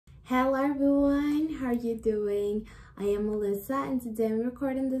Hello everyone, how are you doing? I am Melissa and today I'm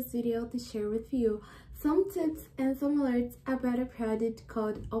recording this video to share with you some tips and some alerts about a product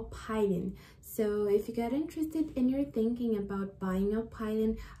called Alpilean. So if you got interested and you're thinking about buying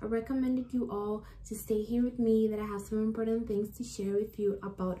Alpilean, I recommended you all to stay here with me that I have some important things to share with you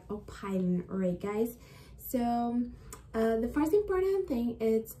about Alpilean. Alright guys, so the first important thing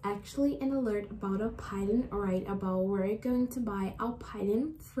is actually an alert about Alpilean, alright, about where you're going to buy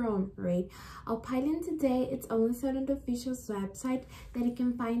Alpilean from, right? Alpilean today, it's only sold on the official website that you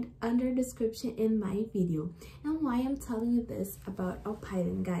can find under description in my video. And why I'm telling you this about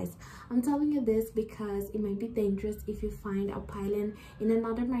Alpilean, guys? I'm telling you this because it might be dangerous if you find Alpilean in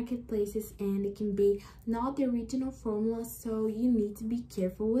another marketplaces and it can be not the original formula, so you need to be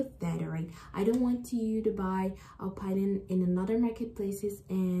careful with that, alright? I don't want you to buy Alpilean in another marketplaces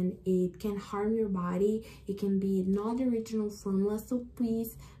and it can harm your body. It can be not the original formula, so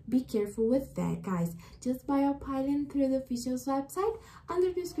please be careful with that, guys. Just buy Alpilean through the official website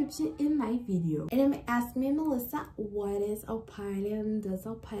under the description in my video. And you may ask me, Melissa, what is Alpilean? Does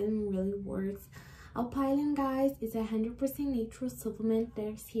Alpilean really works? Alpilean, guys, is a 100% natural supplement that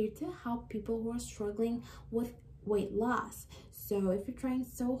is here to help people who are struggling with weight loss. So if you're trying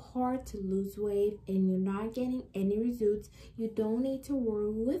so hard to lose weight and you're not getting any results, you don't need to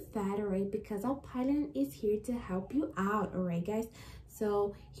worry with that, alright? Because Alpilean is here to help you out, alright guys?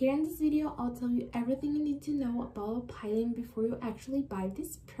 So here in this video, I'll tell you everything you need to know about Alpilean before you actually buy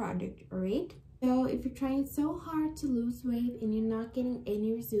this product, alright? So if you're trying so hard to lose weight and you're not getting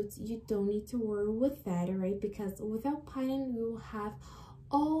any results, you don't need to worry with that, alright? Because with Alpilean, you will have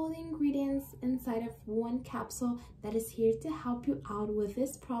all the ingredients inside of one capsule that is here to help you out with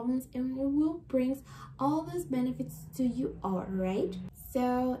these problems, and it will bring all those benefits to you all, right?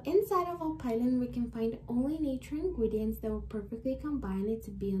 So inside of Alpilean, we can find only natural ingredients that will perfectly combine it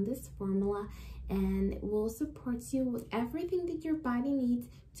to be on this formula, and it will support you with everything that your body needs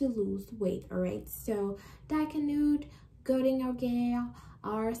to lose weight, all right? So daikanyut, golden argale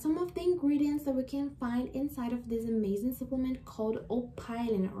are some of the ingredients that we can find inside of this amazing supplement called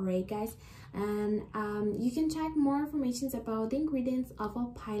Alpilean, alright guys? And you can check more information about the ingredients of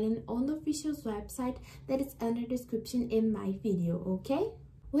Alpilean on the official website that is under description in my video, okay?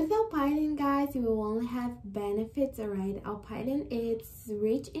 With Alpilean, guys, you will only have benefits, alright? Alpilean is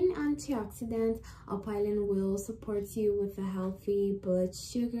rich in antioxidants. Alpilean will support you with a healthy blood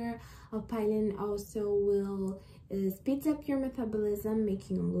sugar. Alpilean also will speeds up your metabolism,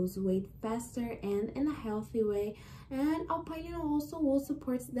 making you lose weight faster and in a healthy way. And Alpilean also will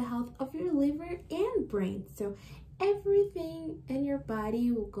support the health of your liver and brain. So everything in your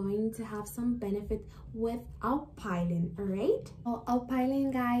body will going to have some benefit with Alpilean, alright? Well,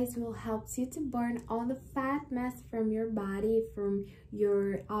 Alpilean, guys, will help you to burn all the fat mass from your body, from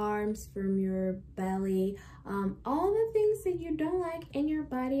your arms, from your belly, all the things that you don't like in your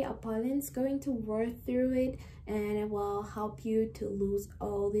body. Alpilean is going to work through it and it will help you to lose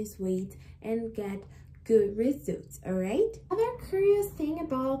all this weight and get good results, alright? Another curious thing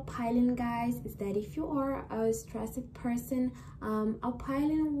about Alpilean, guys, is that if you are a stressed person,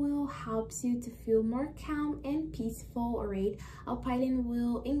 Alpilean will help you to feel more calm and peaceful, alright? Alpilean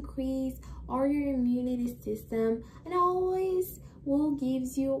will increase all your immunity system and always will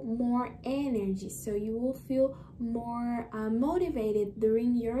gives you more energy, so you will feel more motivated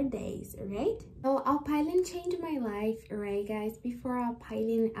during your days, alright? So Alpilean changed my life, alright guys? Before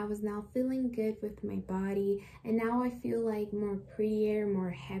Alpilean, I was now feeling good with my body, and now I feel like more prettier, more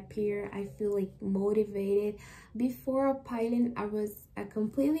happier. I feel like motivated. Before Alpilean, I was a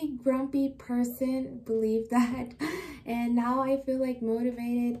completely grumpy person, believe that. And now I feel like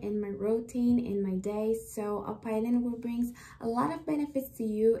motivated in my routine, in my days. So Alpilean will bring a lot of benefits to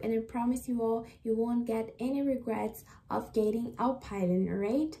you, and I promise you all, you won't get any regrets of getting Alpilean,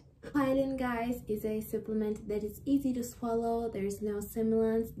 alright? Alpilean, guys, is a supplement that is easy to swallow. There's no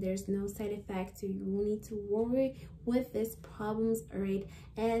stimulants, there's no side effects, so you won't need to worry with these problems, alright?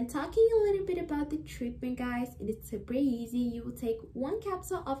 And talking a little bit about the treatment, guys, it is super easy. You will take one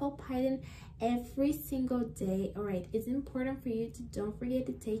capsule of Alpilean every single day, alright? It's important for you to don't forget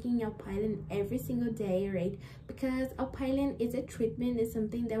to taking Alpilean every single day, alright? Because Alpilean is a treatment, it's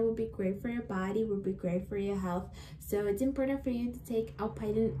something that will be great for your body, will be great for your health. So it's important for you to take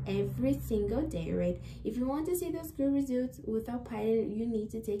Alpilean every single day, right? If you want to see those good results with Alpilean, you need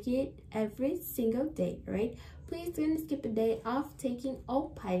to take it every single day, right? Please don't skip a day of taking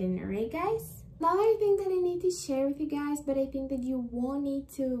Alpilean, alright guys? Another thing that I need to share with you guys, but I think that you won't need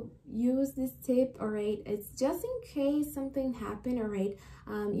to use this tip, alright? It's just in case something happened, alright?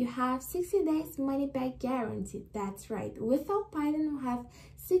 You have 60 days money back guarantee. That's right. With Alpine, you have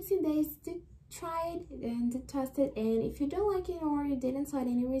 60 days to try it and to test it, and if you don't like it or you didn't see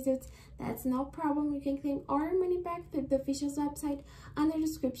any results, that's no problem. You can claim all your money back through the official website under the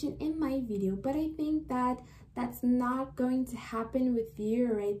description in my video. But I think that that's not going to happen with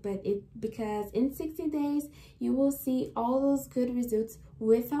you, right? But because in 60 days you will see all those good results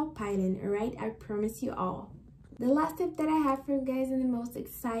with Alpilean, all right? I promise you all. The last tip that I have for you guys, and the most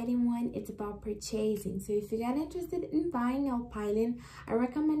exciting one, it's about purchasing. So if you got interested in buying Alpilean, I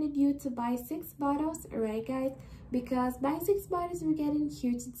recommended you to buy 6 bottles, alright guys? Because buying 6 bottles, we're getting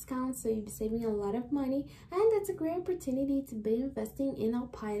huge discounts, so you'll be saving a lot of money, and that's a great opportunity to be investing in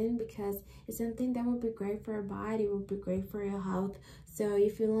Alpilean because it's something that will be great for your body, will be great for your health. So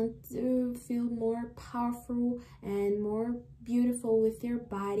if you want to feel more powerful and more beautiful with your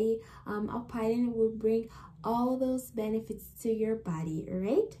body, Alpilean will bring all those benefits to your body,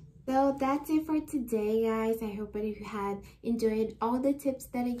 alright? So that's it for today, guys. I hope that you had enjoyed all the tips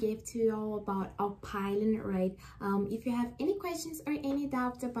that I gave to you all about Alpilean, right? If you have any questions or any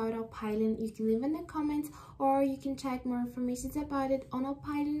doubts about Alpilean, you can leave in the comments, or you can check more information about it on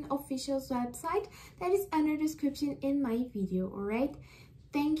Alpilean official's website that is under the description in my video, alright?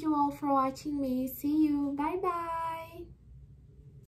 Thank you all for watching me. See you. Bye bye.